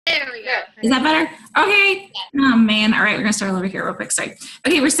There we go. Is that better? Okay. Oh, man. All right. We're going to start over here real quick. Sorry.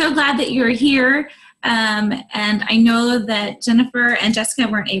 Okay. We're so glad that you're here. And I know that Jennifer and Jessica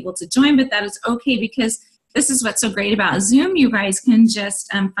weren't able to join, but that is okay because this is what's so great about Zoom. You guys can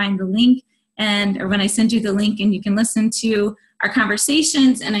just find the link or when I send you the link and you can listen to our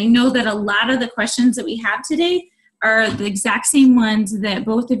conversations. And I know that a lot of the questions that we have today are the exact same ones that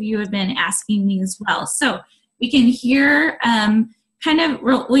both of you have been asking me as well. So we can hear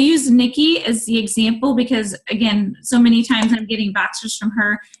we'll use Nikki as the example because, again, so many times I'm getting boxers from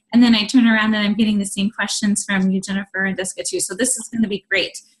her, and then I turn around and I'm getting the same questions from you, Jennifer, and Jessica, too. So this is going to be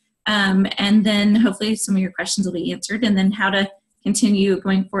great. And then hopefully some of your questions will be answered, and then how to continue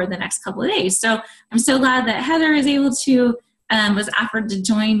going forward the next couple of days. So I'm so glad that Heather is able to, was offered to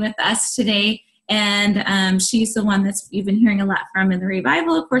join with us today. And she's the one you've been hearing a lot from in the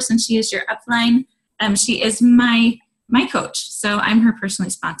revival, of course, and she is your upline. She is my coach, so I'm her personally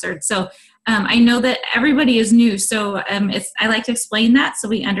sponsored. So I know that everybody is new, so I like to explain that so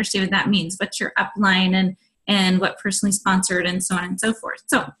we understand what that means, what's your upline and what personally sponsored and so on and so forth.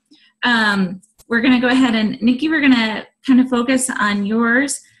 So we're going to go ahead and, Nikki, we're going to kind of focus on your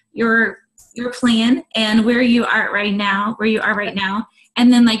plan and where you are right now,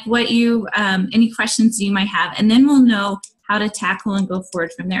 and then like what you, any questions you might have, and then we'll know how to tackle and go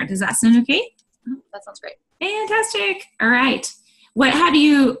forward from there. Does that sound okay? That sounds great. Fantastic. All right. What have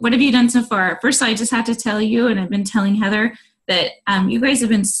you done so far? First, I just have to tell you, and I've been telling Heather that you guys have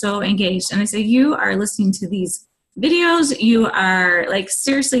been so engaged. And I say, you are listening to these videos. You are like,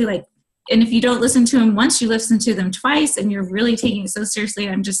 seriously, like, and if you don't listen to them once, you listen to them twice, and you're really taking it so seriously.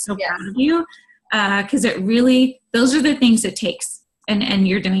 I'm just so proud of you because it really, those are the things it takes, and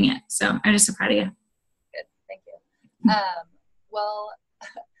you're doing it. So I'm just so proud of you. Good. Thank you. Well,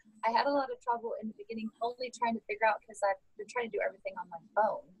 I had a lot of trouble in the beginning, only trying to figure out because I've been trying to do everything on my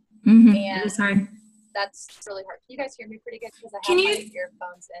phone. Mm-hmm. And it's hard. That's really hard. Can you guys hear me pretty good? Because I have my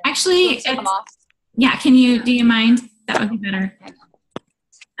earphones in. Actually, take them off? Yeah. Do you mind? That would be better.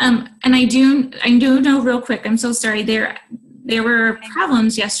 And I do know real quick. I'm so sorry. There were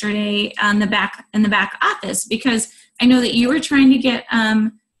problems yesterday in the back office because I know that you were trying to get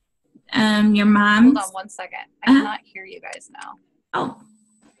your mom. Hold on one second. I cannot hear you guys now. Oh.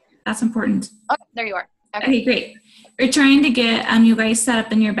 That's important. Oh, there you are. Okay, great. We're trying to get you guys set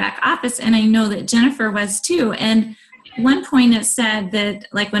up in your back office, and I know that Jennifer was too. And at one point it said that,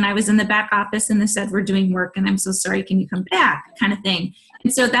 like when I was in the back office and they said, we're doing work and I'm so sorry, can you come back, kind of thing.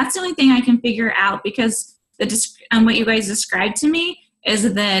 And so that's the only thing I can figure out because what you guys described to me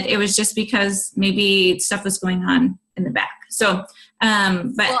is that it was just because maybe stuff was going on in the back. So,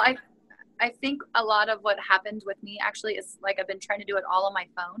 Well, I think a lot of what happened with me actually is like I've been trying to do it all on my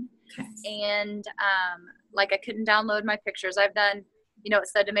phone. Okay. And like I couldn't download my pictures. I've done, it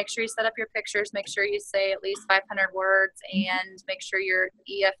said to make sure you set up your pictures, make sure you say at least 500 words, and make sure your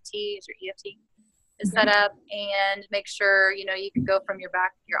EFT is set up, and make sure, you can go from your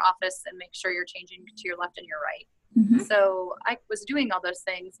office and make sure you're changing to your left and your right. Mm-hmm. So I was doing all those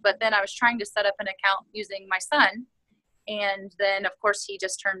things, but then I was trying to set up an account using my son. And then, of course, he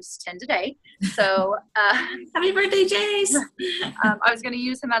just turns 10 today. So happy birthday, Jace. I was going to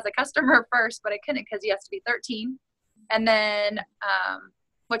use him as a customer first, but I couldn't because he has to be 13. And then,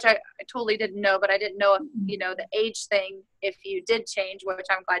 which I totally didn't know, but I didn't know, if, the age thing, if you did change, which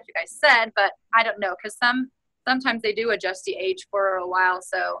I'm glad you guys said, but I don't know because sometimes they do adjust the age for a while.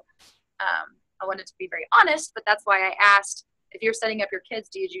 So I wanted to be very honest, but that's why I asked. If you're setting up your kids,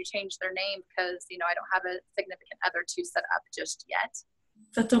 did you change their name? Because, I don't have a significant other to set up just yet.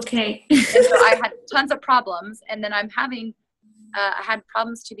 That's okay. And so I had tons of problems. And then I had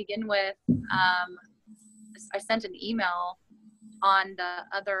problems to begin with. I sent an email on the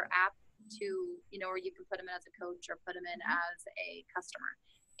other app to, where you can put them in as a coach or put them in as a customer.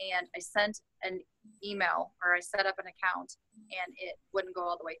 And I sent an email, or I set up an account, and it wouldn't go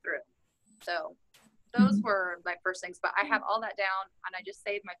all the way through. So those were my first things, but I have all that down, and I just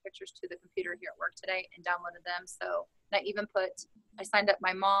saved my pictures to the computer here at work today and downloaded them. So I signed up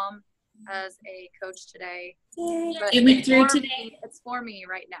my mom as a coach today. But it went through today. It's for me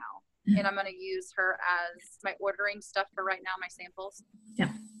right now, and I'm going to use her as my ordering stuff for right now, my samples. Yeah.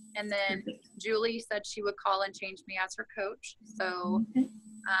 And then Julie said she would call and change me as her coach. So,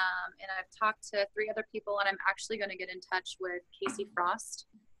 and I've talked to 3 other people, and I'm actually going to get in touch with Casey Frost,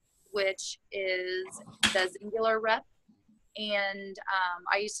 which is the Zingular rep. And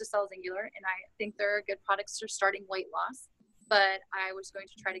I used to sell Zingular, and I think they're good products for starting weight loss. But I was going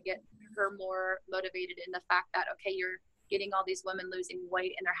to try to get her more motivated in the fact that, okay, you're getting all these women losing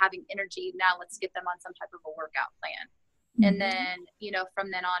weight and they're having energy. Now let's get them on some type of a workout plan. And then,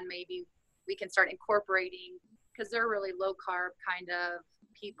 from then on, maybe we can start incorporating, because they're really low carb kind of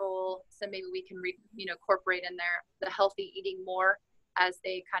people. So maybe we can, incorporate in there the healthy eating more as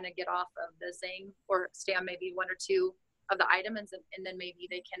they kind of get off of the Zing, or stay on maybe one or two of the items, and then maybe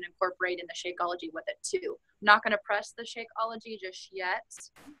they can incorporate in the Shakeology with it too. I'm not going to press the Shakeology just yet,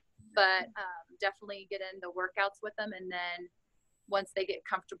 but definitely get in the workouts with them. And then once they get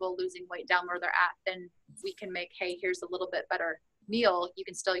comfortable losing weight down where they're at, then we can make, hey, here's a little bit better meal. You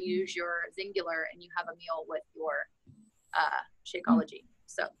can still use your Zingular and you have a meal with your Shakeology.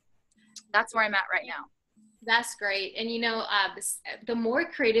 So that's where I'm at right now. That's great. And the more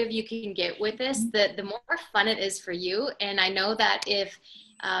creative you can get with this, the more fun it is for you. And I know that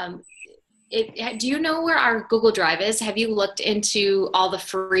do you know where our Google Drive is? Have you looked into all the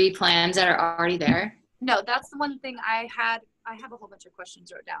free plans that are already there? No, that's the one thing I have a whole bunch of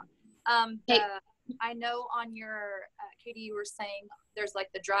questions wrote down. I know on your, Katie, you were saying there's like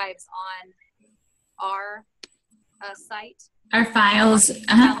the drives on our site. Our files.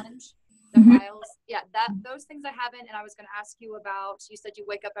 Challenge. The files. Yeah, those things I haven't. And I was going to ask you about, you said you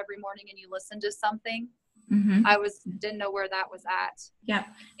wake up every morning and you listen to something. I didn't know where that was at. Yep.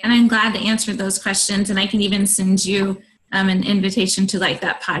 And I'm glad to answer those questions. And I can even send you an invitation to like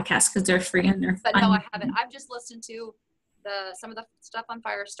that podcast, because they're free and they're fun. But no, I haven't. I've just listened to some of the stuff on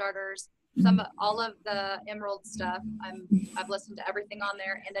fire starters, all of the Emerald stuff. I've listened to everything on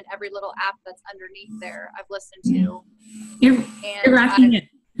there, and then every little app that's underneath there I've listened to. You're rocking it.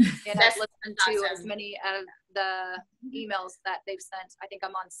 And I've listened to as many of the emails that they've sent. I think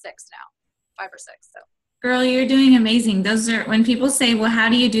I'm on 6 now, 5 or 6. So. Girl, you're doing amazing. Those are, when people say, well, how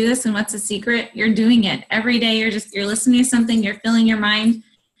do you do this and what's the secret? You're doing it every day. You're listening to something, you're filling your mind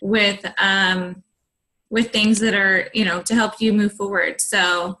with things that are, to help you move forward.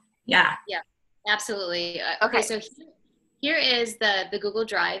 So yeah. Yeah, absolutely. Okay. So here is the Google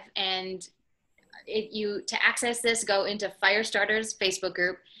Drive, and to access this, go into Firestarters Facebook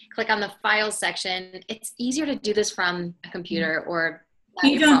group, click on the files section. It's easier to do this from a computer or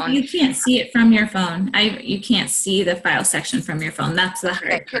you can't see it from your phone. You can't see the file section from your phone. That's the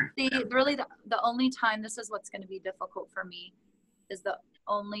hard part. Really the only time, this is what's going to be difficult for me, is the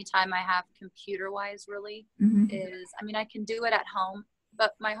only time I have computer wise really is, I can do it at home,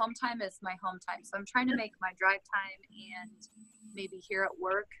 but my home time is my home time. So I'm trying to make my drive time and maybe here at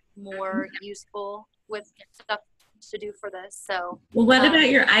work more useful with stuff to do for this. So well, what about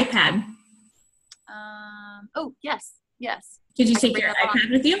your iPad? Oh yes. Did you take your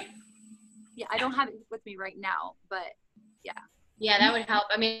iPad with you? Yeah, I don't have it with me right now, but yeah. Yeah, that would help.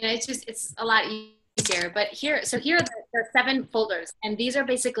 It's a lot easier. But here are the 7 folders, and these are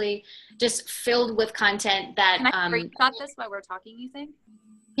basically just filled with content that. Can I screenshot this while we're talking, you think?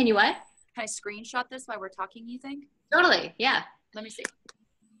 Can you what? Can I screenshot this while we're talking, you think? Totally, yeah. Let me see.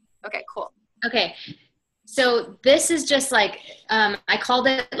 Okay, cool. Okay. So this is just like, I called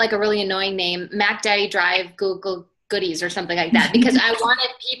it like a really annoying name, Mac Daddy Drive Google Goodies or something like that, because I wanted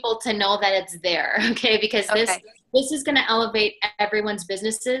people to know that it's there, okay? Because this is going to elevate everyone's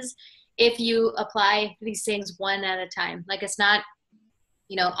businesses if you apply these things one at a time. Like it's not,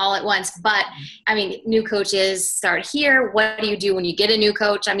 all at once, but new coaches start here. What do you do when you get a new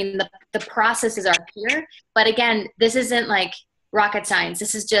coach? The processes are here, but again, this isn't like rocket science.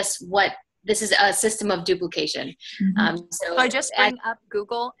 This is a system of duplication. So I just bring up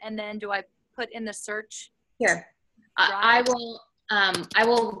Google, and then do I put in the search? Here. I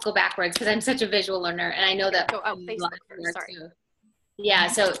will go backwards because I'm such a visual learner, and I know that. Facebook. Sorry. Too. Yeah.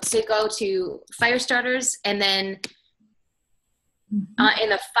 So go to Firestarters, and then in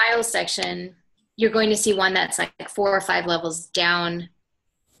the file section, you're going to see one that's like 4 or 5 levels down.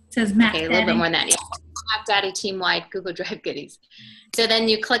 It says Mac Daddy. A little bit more than that. Yeah. Mac Daddy Team-wide Google Drive Goodies. So then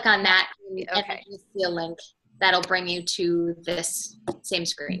you click on that, and then you see a link that'll bring you to this same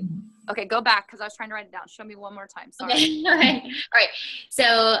screen. Okay, go back because I was trying to write it down. Show me one more time. Sorry. Okay. All right.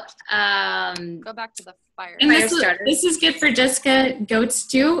 So go back to the fire. And this is good for Jessica Goetz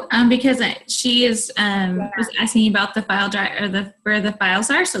too, because she was asking about the file drive or where the files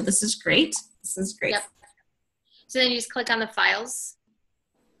are. So this is great. Yep. So then you just click on the files,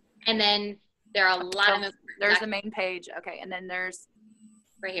 and then there are a lot of. There's the main page. Okay, and then there's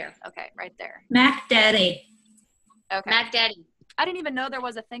right here. Okay, right there. Mac Daddy. Okay. Mac Daddy. I didn't even know there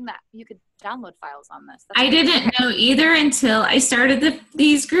was a thing that you could download files on this. I didn't know either until I started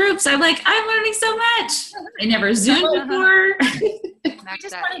these groups. I'm like, I'm learning so much. I never Zoomed before. We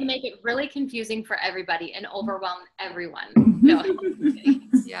just wanted to make it really confusing for everybody and overwhelm everyone. No.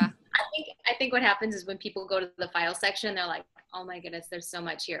 Yeah. I think what happens is when people go to the file section, they're like, Oh my goodness, there's so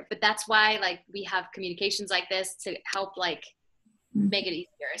much here. But that's why like we have communications like this to help like make it easier.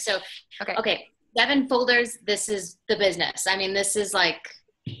 So, okay, 7 folders. This is the business. I mean, this is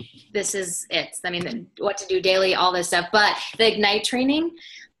it. I mean, what to do daily, all this stuff. But the Ignite training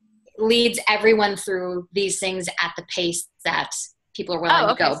leads everyone through these things at the pace that people are willing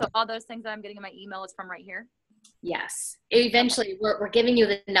to go. So all those things that I'm getting in my email is from right here? Yes. Eventually, we're giving you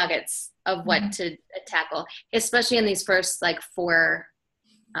the nuggets of what to tackle, especially in these first like 4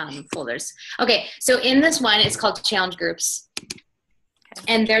 folders. Okay, so in this one, it's called challenge groups.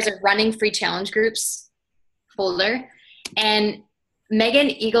 And there's a running free challenge groups folder. And Megan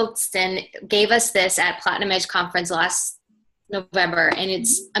Eagleston gave us this at Platinum Edge Conference last November, and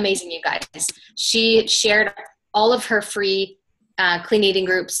it's amazing, you guys. She shared all of her free clean eating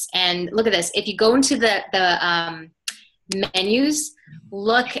groups, and look at this. If you go into the menus,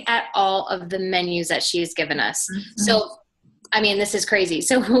 look at all of the menus that she has given us. So, I mean, this is crazy.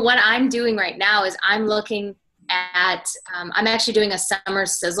 So what I'm doing right now is I'm looking at, I'm actually doing a summer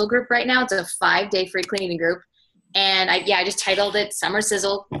sizzle group right now. It's a 5-day free clean eating group. And I just titled it Summer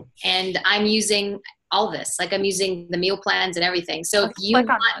Sizzle, and I'm using all this. Like I'm using the meal plans and everything. So if you click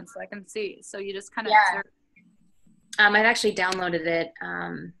on one so I can see. So you just kind of I've actually downloaded it.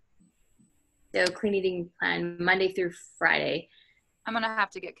 The clean eating plan Monday through Friday. I'm gonna have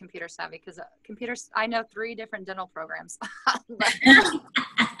to get computer savvy because I know 3 different dental programs.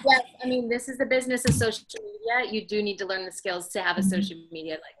 Yes, I mean, this is the business of social media. You do need to learn the skills to have a social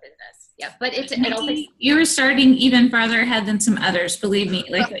media like business. Yeah, but you were starting even farther ahead than some others. Believe me,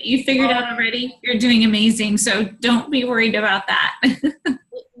 like what you figured out already, you're doing amazing. So don't be worried about that.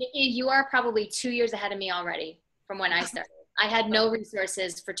 Nikki, you are probably 2 years ahead of me already from when I started. I had no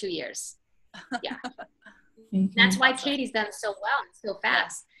resources for 2 years. Yeah, that's why Katie's done so well and so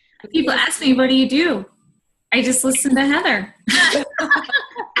fast. People ask me, "What do you do?" I just listen to Heather.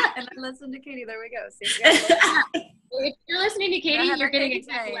 And I listen to Katie. There we go. See, if you're listening to Katie, you're getting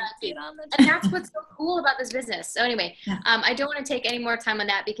exactly what I do. And that's what's so cool about this business. So anyway, I don't want to take any more time on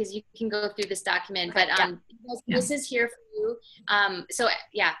that because you can go through this document. But this is here for you.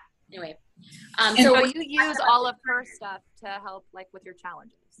 Anyway. So you use all of her stuff to help like with your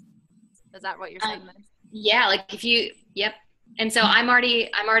challenges. Is that what you're saying then? Yeah, like if you, yep. And so I'm already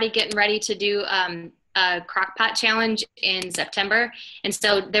getting ready to do a crock pot challenge in September. And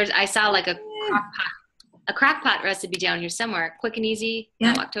so I saw like a crock pot recipe down here somewhere, quick and easy,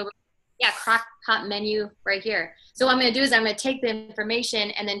 October. Yeah, crock pot menu right here. So what I'm going to do is I'm going to take the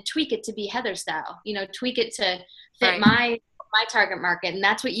information and then tweak it to be Heather style, tweak it to fit my target market. And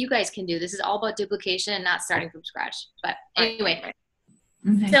that's what you guys can do. This is all about duplication and not starting from scratch. But anyway,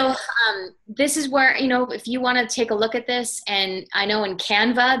 so this is where, if you want to take a look at this, and I know in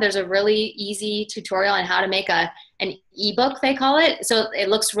Canva, there's a really easy tutorial on how to make an ebook, they call it. So it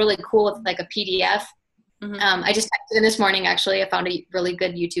looks really cool with like a PDF. I just typed it in this morning, actually. I found a really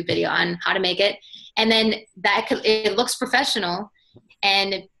good YouTube video on how to make it. And then it looks professional,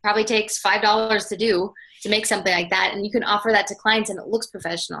 and it probably takes $5 to make something like that. And you can offer that to clients and it looks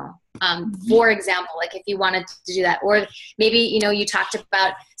professional. For example, like if you wanted to do that, or maybe, you talked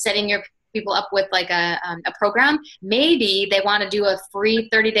about setting your people up with like a program. Maybe they want to do a free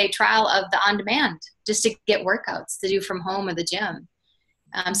 30-day trial of the on-demand just to get workouts to do from home or the gym.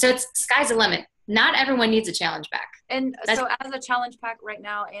 So it's sky's the limit. Not everyone needs a challenge pack. And so as a challenge pack right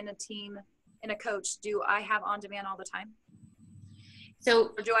now and a team and a coach, do I have on-demand all the time?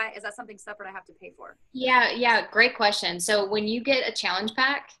 So or is that something separate I have to pay for? Yeah. Great question. So when you get a challenge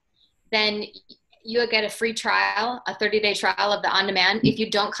pack, then you'll get a free trial, a 30-day trial of the on-demand. If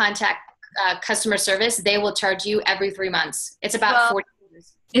you don't contact customer service, they will charge you every 3 months. It's about $40.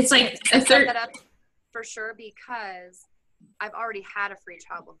 It's like a third. For sure, because I've already had a free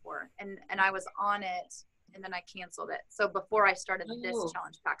trial before, and I was on it, and then I canceled it. So before I started this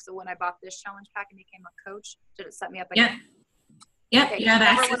challenge pack. So when I bought this challenge pack and became a coach, did it set me up again? Yep. Okay. You have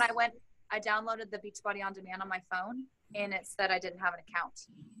access. When I downloaded the Beachbody On Demand on my phone, and it said I didn't have an account.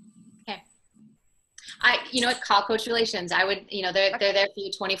 Okay. Call Coach Relations. I would, they're there for you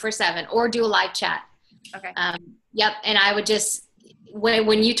 24/7, or do a live chat. Okay. Yep. And I would just,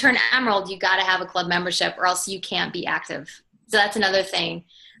 when you turn Emerald, you got to have a club membership or else you can't be active. So that's another thing.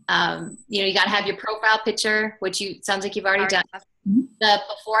 You got to have your profile picture, which sounds like you've already done. The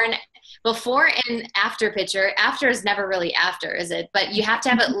before and after picture. After is never really after, is it? But you have to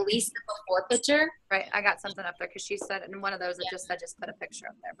have at least the before picture. Right. I got something up there because she said in one of those, it just said just put a picture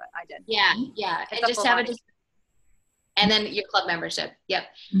up there, but I did. Yeah. And just have it. And then your club membership. Yep.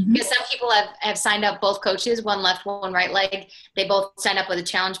 Mhm. Because some people have signed up, both coaches, one left, one right leg. They both signed up with a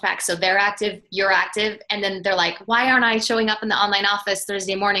challenge pack. So they're active, you're active. And then they're like, why aren't I showing up in the online office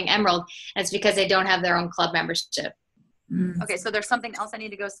Thursday morning, Emerald? And it's because they don't have their own club membership. Okay, so there's something else I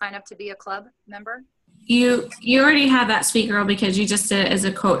need to go sign up to be a club member? You already have that Sweet Girl because you just did it as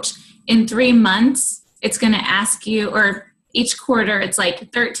a coach. In 3 months, it's going to ask you, or each quarter, it's like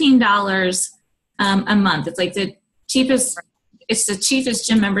 $13 a month. It's like the cheapest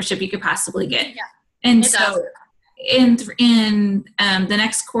gym membership you could possibly get. Yeah. And It's so awesome. in the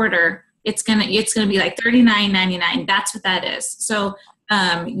next quarter, it's gonna be like $39.99. That's what that is. So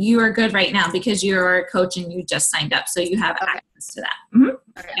you are good right now because you're a coach and you just signed up, so you have access to that. Mhm.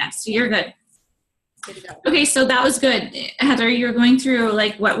 Okay. Yeah, so you're good. Good to go. Okay, so that was good. Heather, you're going through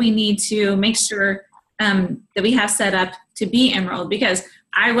like what we need to make sure that we have set up to be Emerald, because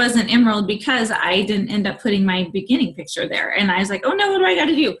I wasn't Emerald because I didn't end up putting my beginning picture there. And I was like, oh no, what do I got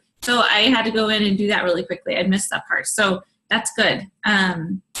to do? So I had to go in and do that really quickly. I missed that part. So that's good.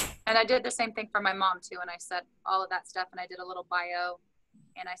 And I did the same thing for my mom too. And I set all of that stuff and I did a little bio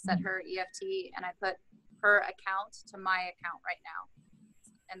and I set her EFT and I put her account to my account right now.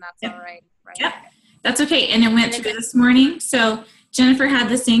 And that's all right. Right. Yep. That's okay. And it went through this morning. So Jennifer had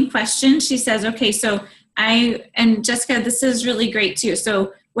the same question. She says, okay, so and Jessica, this is really great too.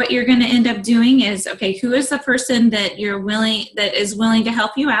 So what you're going to end up doing is, okay, who is the person that is willing to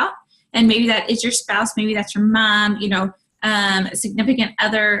help you out? And maybe that is your spouse, maybe that's your mom, a significant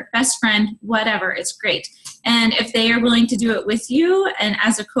other, best friend, whatever. It's great. And if they are willing to do it with you and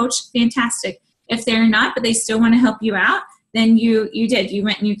as a coach, fantastic. If they're not, but they still want to help you out, then you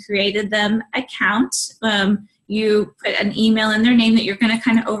went and you created them account. You put an email in their name that you're going to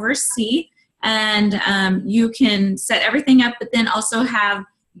kind of oversee, and you can set everything up, but then also have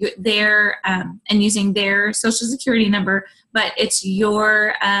their and using their social security number, but it's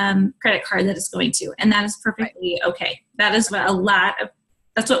your credit card that is going to, and that is perfectly okay. That is what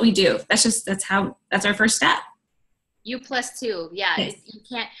that's what we do. That's our first step. U+2. Yeah. Yes. You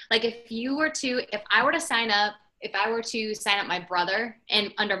can't, like, if I were to sign up my brother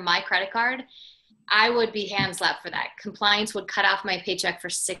and under my credit card, I would be hand slapped for that. Compliance would cut off my paycheck for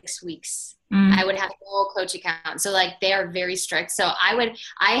 6 weeks. I would have no coach account. So like they are very strict. So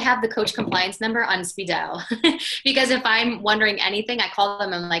I have the coach compliance number on speed dial because if I'm wondering anything, I call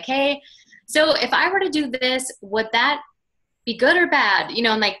them and I'm like, hey, so if I were to do this, would that be good or bad?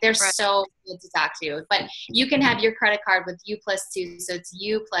 And like, they're so good to talk to, but you can have your credit card with U+2. So it's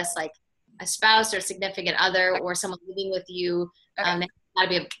you plus like a spouse or significant other or someone living with you. Okay. That'd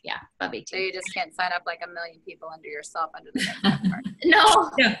be above 18. So you just can't sign up like a million people under yourself under the same credit card.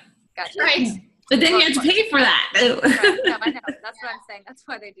 No. Yeah. Gotcha. Right. But then you have to pay for that. Right. Yeah, I know. That's what I'm saying. That's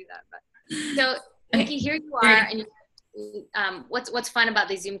why they do that. But So, Nikki, here you are, and what's fun about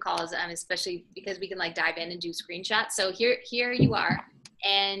these Zoom calls, especially because we can like dive in and do screenshots. So here you are,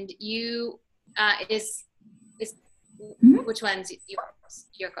 and you which one's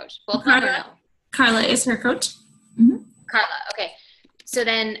your coach? Both of them or no? Carla is her coach. Carla. Okay. So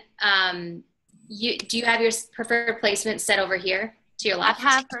then, do you have your preferred placement set over here to your I left?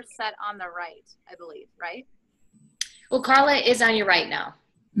 have her set on the right, I believe, right? Well, Carla is on your right now.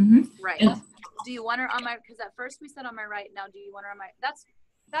 Right. Yeah. Do you want her on my, because at first we said on my right, now do you want her on my, that's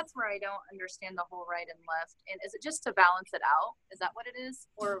where I don't understand the whole right and left. And is it just to balance it out? Is that what it is?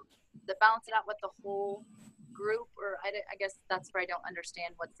 Or to balance it out with the whole group? Or I guess that's where I don't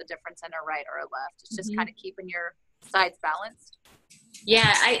understand what's the difference in a right or a left. It's just kind of keeping your sides balanced.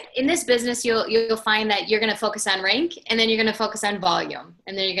 Yeah, in this business, you'll find that you're going to focus on rank, and then you're going to focus on volume,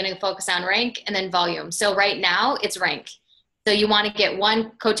 and then you're going to focus on rank and then volume. So right now it's rank. So you want to get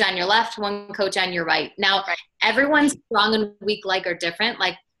one coach on your left, one coach on your right. Now, everyone's strong and weak leg are different.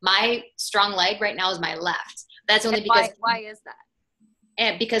 Like my strong leg right now is my left. That's only because why is that?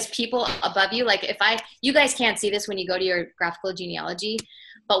 And because people above you, like you guys can't see this when you go to your graphical genealogy,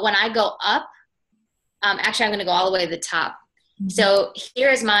 but when I go up, actually I'm going to go all the way to the top. So here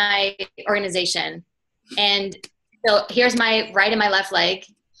is my organization. And so here's my right and my left leg.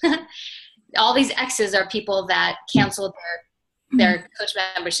 All these X's are people that canceled their coach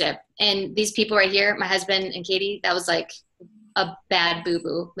membership. And these people right here, my husband and Katie, that was like a bad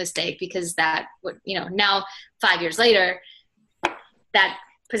boo-boo mistake because that would, now 5 years later, that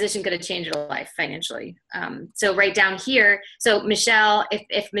position could have changed her life financially. So right down here, so Michelle,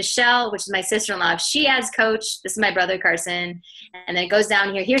 if Michelle, which is my sister-in-law, if she adds coach, this is my brother Carson, and then it goes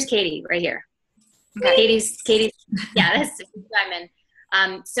down here. Here's Katie right here. Katie's, yeah, that's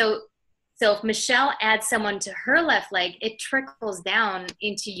Diamond. So if Michelle adds someone to her left leg, it trickles down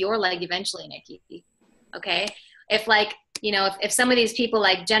into your leg eventually, Nikki. Okay. if like, you know, if some of these people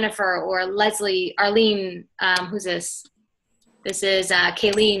like Jennifer or Leslie, Arlene, who's this? This is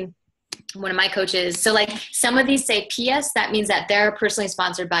Kayleen, one of my coaches. So like some of these say PS, that means that they're personally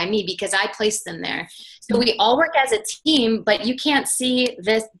sponsored by me because I placed them there. So we all work as a team, but you can't see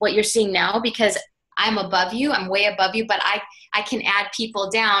this, what you're seeing now, because I'm above you, I'm way above you, but I can add people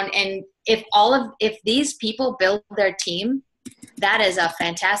down. And if these people build their team, that is a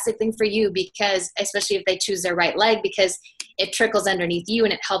fantastic thing for you, because especially if they choose their right leg, because it trickles underneath you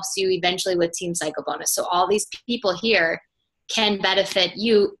and it helps you eventually with Team Psycho Bonus. So all these people here can benefit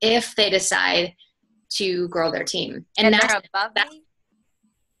you if they decide to grow their team. And they're above me?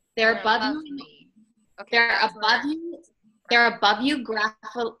 They're above you. Me. Okay, They're above you. They're above you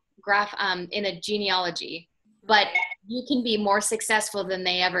in a genealogy, but you can be more successful than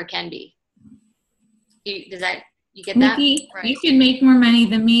they ever can be. You get that? Nikki, Right. you could make more money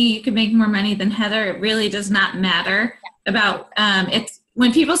than me. You could make more money than Heather. It really does not matter about it's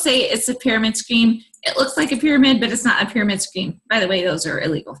when people say it's a pyramid scheme, it looks like a pyramid, but it's not a pyramid scheme. By the way, those are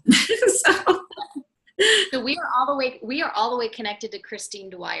illegal. So we are all the way connected to Christine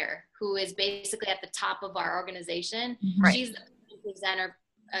Dwyer, who is basically at the top of our organization. Right. She's the presenter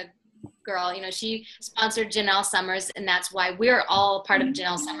girl. You know, she sponsored Janelle Summers, and that's why we're all part of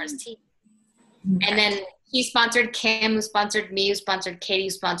Janelle Summers' team. And then he sponsored Kim, who sponsored me, who sponsored Katie, who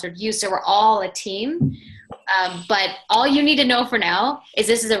sponsored you. So we're all a team. But all you need to know for now is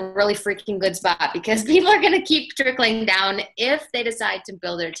this is a really freaking good spot, because people are going to keep trickling down if they decide to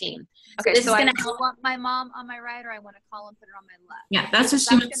build their team. Okay, this so is I gonna want my mom on my right, or I want to call and put her on my left. Yeah, that's what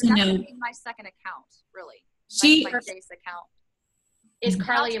she wants to That's know. gonna be my second account, really. She Like my Chase account. Is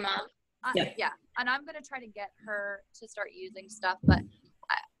Carla your mom? Yeah. Yeah, and I'm gonna try to get her to start using stuff, but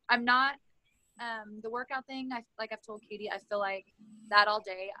I'm not. The workout thing, like I've told Katie, I feel like that all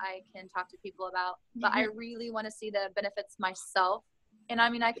day I can talk to people about, but I really want to see the benefits myself. And I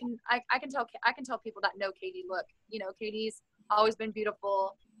mean, I can tell people that know Katie, look, you know, Katie's always been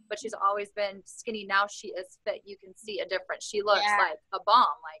beautiful, but she's always been skinny. Now she is fit. You can see a difference. She looks like a bomb,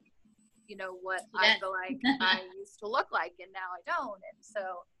 like, you know, what I feel like I used to look like, and now I don't. And so,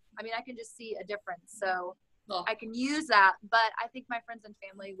 I mean, I can just see a difference. So I can use that, but I think my friends and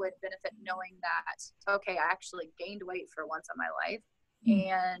family would benefit knowing that, okay, I actually gained weight for once in my life,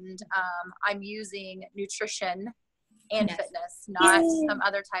 and I'm using nutrition and fitness, not some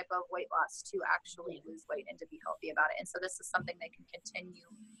other type of weight loss, to actually lose weight and to be healthy about it. And so this is something they can continue.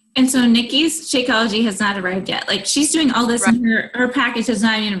 And so Nikki's Shakeology has not arrived yet. Like, she's doing all this, and her package has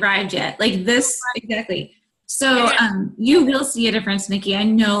not even arrived yet. Like this, exactly. So you will see a difference, Nikki. I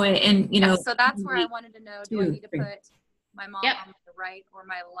know it. And, you know. So that's where I wanted to know, do I need to put my mom on the right or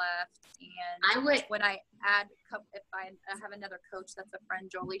my left? And I would, when I add, if I have another coach that's a friend,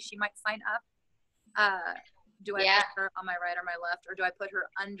 Jolie, she might sign up. Do I put her on my right or my left, or do I put her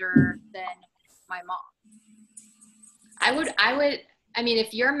under then my mom? I mean,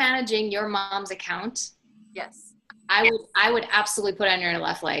 if you're managing your mom's account, yes, I would absolutely put on your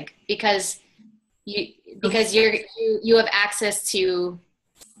left leg, because you have access to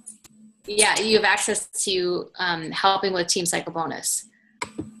helping with Team Psycho Bonus.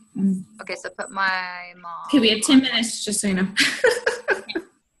 Okay, so put my mom. Okay, we have 10 minutes, just so you know.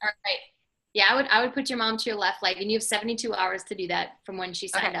 All right. Yeah, I would put your mom to your left leg, and you have 72 hours to do that from when she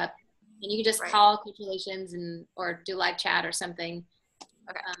signed up. And you can just call Coach Relations or do live chat or something.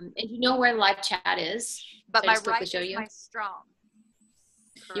 Okay. And you know where the live chat is. But so my right is my strong.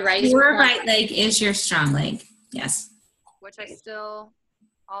 Your right your right leg is your strong leg. Yes. Which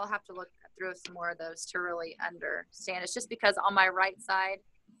I'll have to look through some more of those to really understand. It's just because on my right side,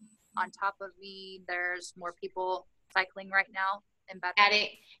 on top of me, there's more people cycling right now.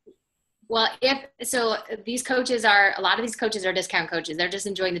 Well, a lot of these coaches are discount coaches. They're just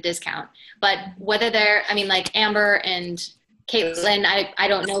enjoying the discount. But whether like Amber and Caitlin, I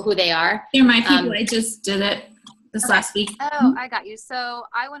don't know who they are. They're my people. I just did it this last week. Oh, I got you. So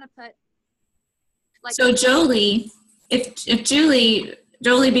I want to put so Jolie, if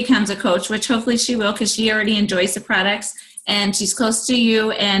Jolie becomes a coach, which hopefully she will, because she already enjoys the products and she's close to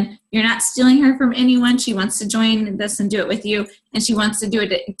you and you're not stealing her from anyone. She wants to join this and do it with you, and she wants to do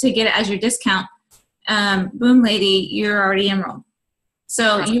it to get it as your discount. Boom lady, you're already enrolled.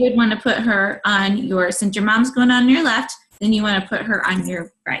 So you would want to put her on since your mom's going on your left, then you want to put her on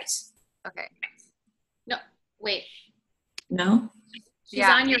your right. Okay. No, wait. No? She's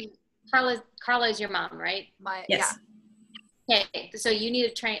on your, Carla is your mom, right? Yes. Yeah. Okay, so you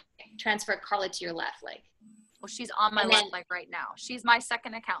need to transfer Carla to your left leg. Well, she's on my left leg right now. She's my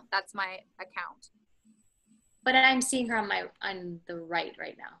second account. That's my account. But I'm seeing her on the right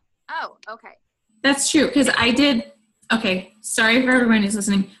now. Oh, okay. That's true. Because I did. Okay. Sorry for everyone who's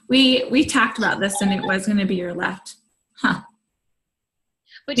listening. We talked about this and it was going to be your left. Huh.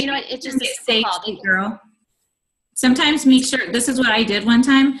 But you know what? It's just a safe, call. girl. Sometimes make sure, this is what I did one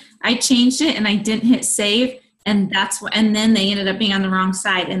time. I changed it and I didn't hit save. And and then they ended up being on the wrong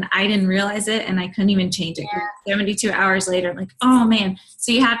side and I didn't realize it and I couldn't even change it. Yeah. 72 hours later, I'm like, oh man.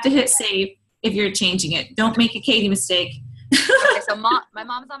 So you have to hit save if you're changing it. Don't make a Katie mistake. Okay, so my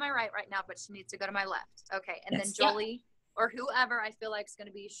mom's on my right now, but she needs to go to my left. Okay, and Yes. then Jolie or whoever I feel like is going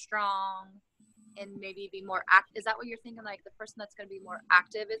to be strong and maybe be more active. Is that what you're thinking? Like the person that's going to be more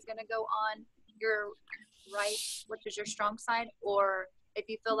active is going to go on your right, which is your strong side? Or if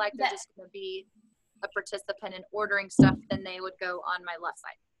you feel like they're just going to be a participant in ordering stuff, then they would go on my left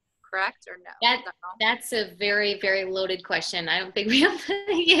side. Correct or no? That's a very, very loaded question. I don't think we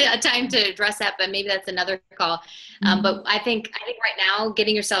have time to address that, but maybe that's another call. But I think right now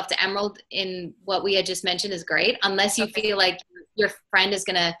getting yourself to Emerald in what we had just mentioned is great. Unless you feel like your friend is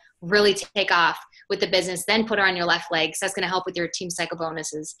going to really take off with the business, then put her on your left leg. So that's going to help with your team cycle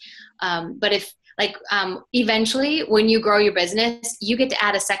bonuses. But if eventually when you grow your business, you get to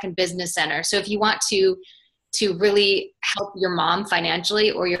add a second business center. So if you want to really help your mom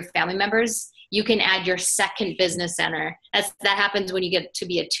financially or your family members, you can add your second business center. That happens when you get to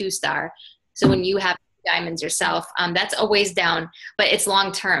be a 2-star. So when you have diamonds yourself, that's a ways down, but it's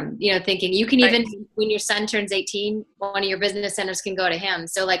long-term, thinking you can even, when your son turns 18, one of your business centers can go to him.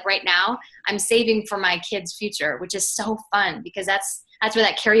 So like right now I'm saving for my kids' future, which is so fun because that's where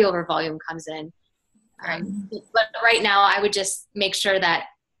that carryover volume comes in. But right now I would just make sure that,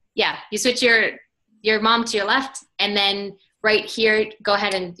 you switch your mom to your left, and then right here, go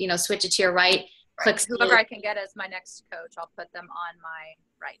ahead and, switch it to your right. Click whoever I can get as my next coach, I'll put them on my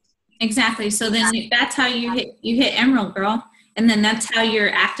right. Exactly. So then that's how you hit Emerald, girl. And then that's how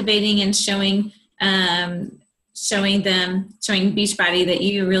you're activating and showing Beachbody that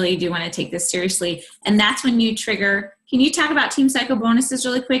you really do want to take this seriously. And that's when you trigger. Can you talk about team cycle bonuses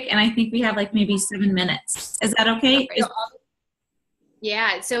really quick? And I think we have like maybe 7 minutes. Is that okay?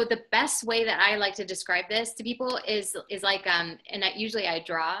 Yeah. So the best way that I like to describe this to people is like, and usually I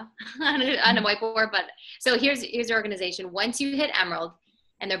draw on a whiteboard, but so here's your organization. Once you hit Emerald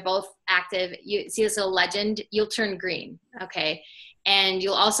and they're both active, you see this little legend, you'll turn green. Okay. And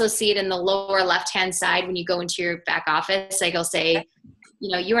you'll also see it in the lower left-hand side when you go into your back office, like it'll say,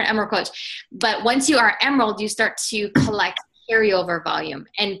 you're an Emerald coach. But once you are Emerald, you start to collect carryover volume,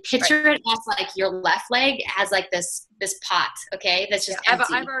 and picture it as like your left leg has like this pot, okay, that's just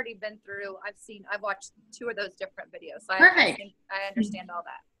empty. I've already been through, I've watched 2 of those different videos, so Perfect. I understand all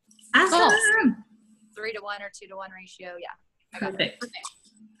that. Awesome. 3-to-1 or 2-to-1 ratio, Perfect.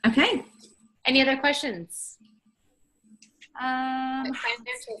 Okay. Any other questions? Financial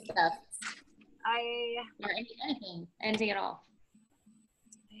stuff. Or anything at all.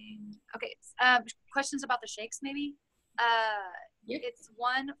 Okay. Questions about the shakes, maybe? It's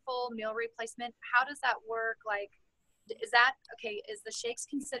one full meal replacement. How does that work? Like, is the shakes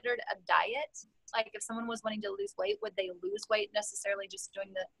considered a diet? Like if someone was wanting to lose weight, would they lose weight necessarily just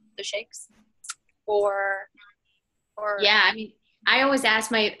doing the shakes? Or yeah, I mean, I always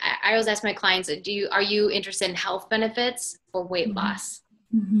ask my clients, are you interested in health benefits or weight loss?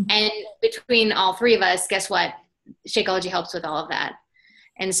 Mm-hmm. And between all 3 of us, guess what? Shakeology helps with all of that.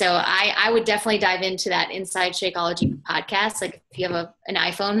 And so I would definitely dive into that Inside Shakeology podcast. Like if you have an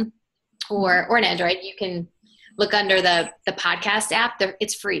iPhone or an Android, you can look under the podcast app.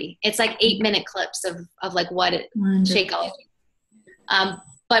 It's free. It's like 8-minute clips of like what Shakeology.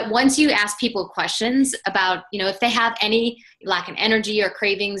 But once you ask people questions about, if they have any lack of energy or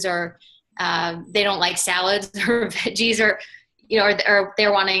cravings or they don't like salads or veggies or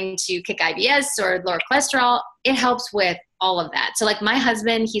they're wanting to kick IBS or lower cholesterol, it helps with all of that. So like my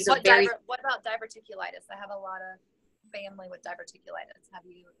husband, he's what about diverticulitis? I have a lot of family with diverticulitis.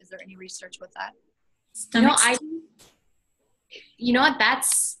 Is there any research with that?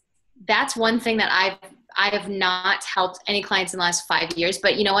 That's one thing that I have not helped any clients in the last 5 years,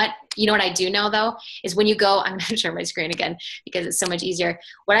 but you know what I do know though, is when you go, I'm going to share my screen again because it's so much easier.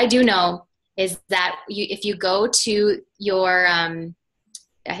 What I do know is that if you go to your, I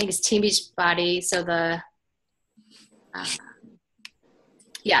think it's Team Beachbody. So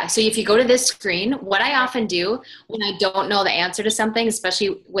so if you go to this screen, what I often do when I don't know the answer to something,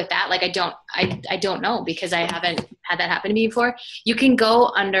 especially with that, like I don't know because I haven't had that happen to me before. You can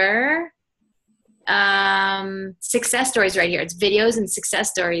go under success stories right here. It's videos and success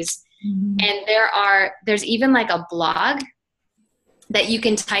stories. Mm-hmm. And there's even like a blog that you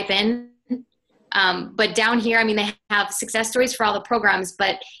can type in But down here, I mean, they have success stories for all the programs,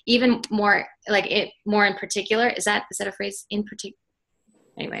 but even more more in particular, is that a phrase, in particular?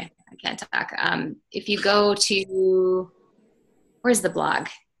 Anyway, I can't talk. If you go to, where's the blog?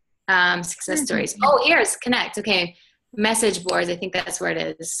 Success stories. Oh, here's Connect. Okay. Message boards. I think that's where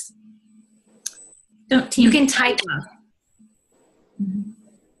it is. You can type.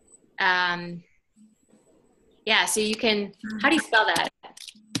 Yeah, so you can, how do you spell that?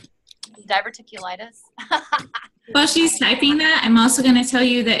 Diverticulitis. While she's typing that, I'm also going to tell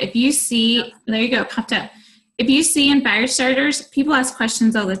you that if you see, there you go, popped up. If you see in Firestarters, people ask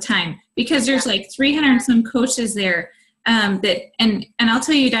questions all the time because there's like 300 and some coaches there. And I'll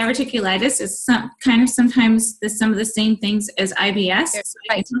tell you, diverticulitis is sometimes some of the same things as IBS.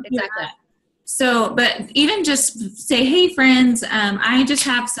 Right, exactly. So, but even just say, hey friends, I just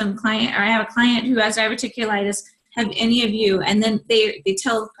have I have a client who has diverticulitis. Have any of you? And then they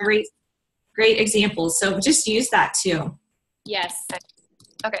tell great examples. So just use that too. Yes.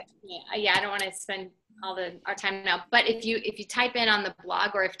 Okay. Yeah. I don't want to spend all our time now, but if you type in on the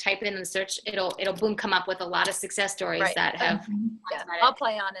blog or if type in the search, it'll boom come up with a lot of success stories that have. Yeah, I'll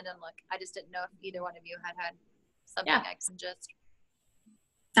play on it and look. I just didn't know if either one of you had something I can just.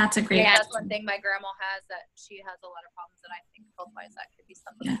 That's a great. Yeah, that's one thing my grandma has, that she has a lot of problems, and I think health-wise that could be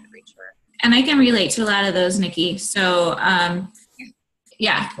something that could reach her. And I can relate to a lot of those, Nikki. So,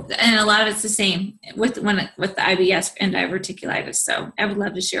 yeah, and a lot of it's the same with the IBS and diverticulitis. So I would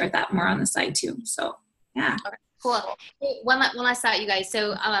love to share that more on the side too. So, yeah. Okay, cool. Hey, one last thought, you guys.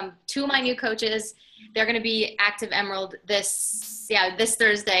 So, 2 of my new coaches, they're going to be Active Emerald this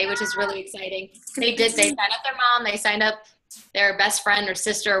Thursday, which is really exciting. They signed up their mom. They signed up their best friend or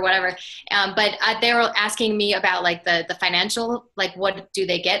sister or whatever. But they were asking me about like the financial, like what do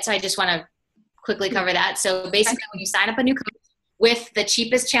they get? So I just want to quickly cover that. So basically when you sign up a new coach with the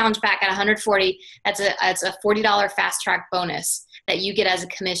cheapest challenge pack at $140, it's a $40 fast track bonus that you get as a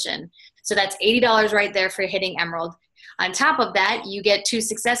commission. So that's $80 right there for hitting Emerald. On top of that, you get 2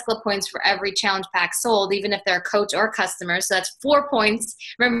 Success Club points for every challenge pack sold, even if they're a coach or customer. So that's 4 points.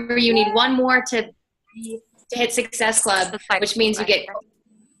 Remember, you need 1 more to hit Success Club, which means you get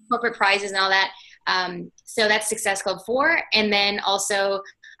corporate prizes and all that. So that's Success Club 4. And then also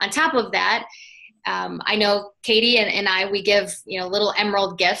on top of that, I know Katie and I, we give, little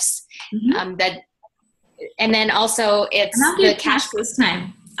Emerald gifts and then also it's and I'll give cash this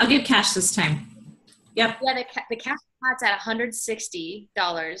time. I'll give cash this time. Yep. Yeah. The cash pot's at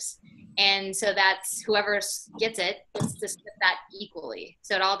 $160. And so that's whoever gets it gets to split that equally.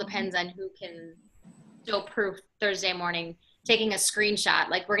 So it all depends on who can show proof Thursday morning, taking a screenshot.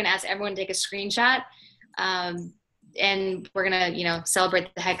 Like we're going to ask everyone to take a screenshot. And we're going to,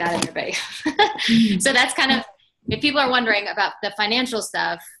 celebrate the heck out of everybody. So that's kind of, if people are wondering about the financial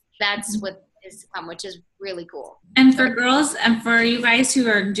stuff, that's what is to come, which is really cool. And for girls and for you guys who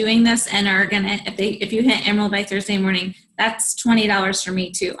are doing this and are going to, if you hit Emerald by Thursday morning, that's $20 for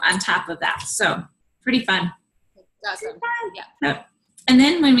me too, on top of that. So pretty fun. Awesome. Yeah. Yep. And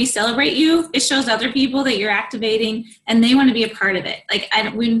then when we celebrate you, it shows other people that you're activating and they want to be a part of it. Like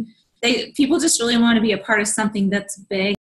people just really want to be a part of something that's big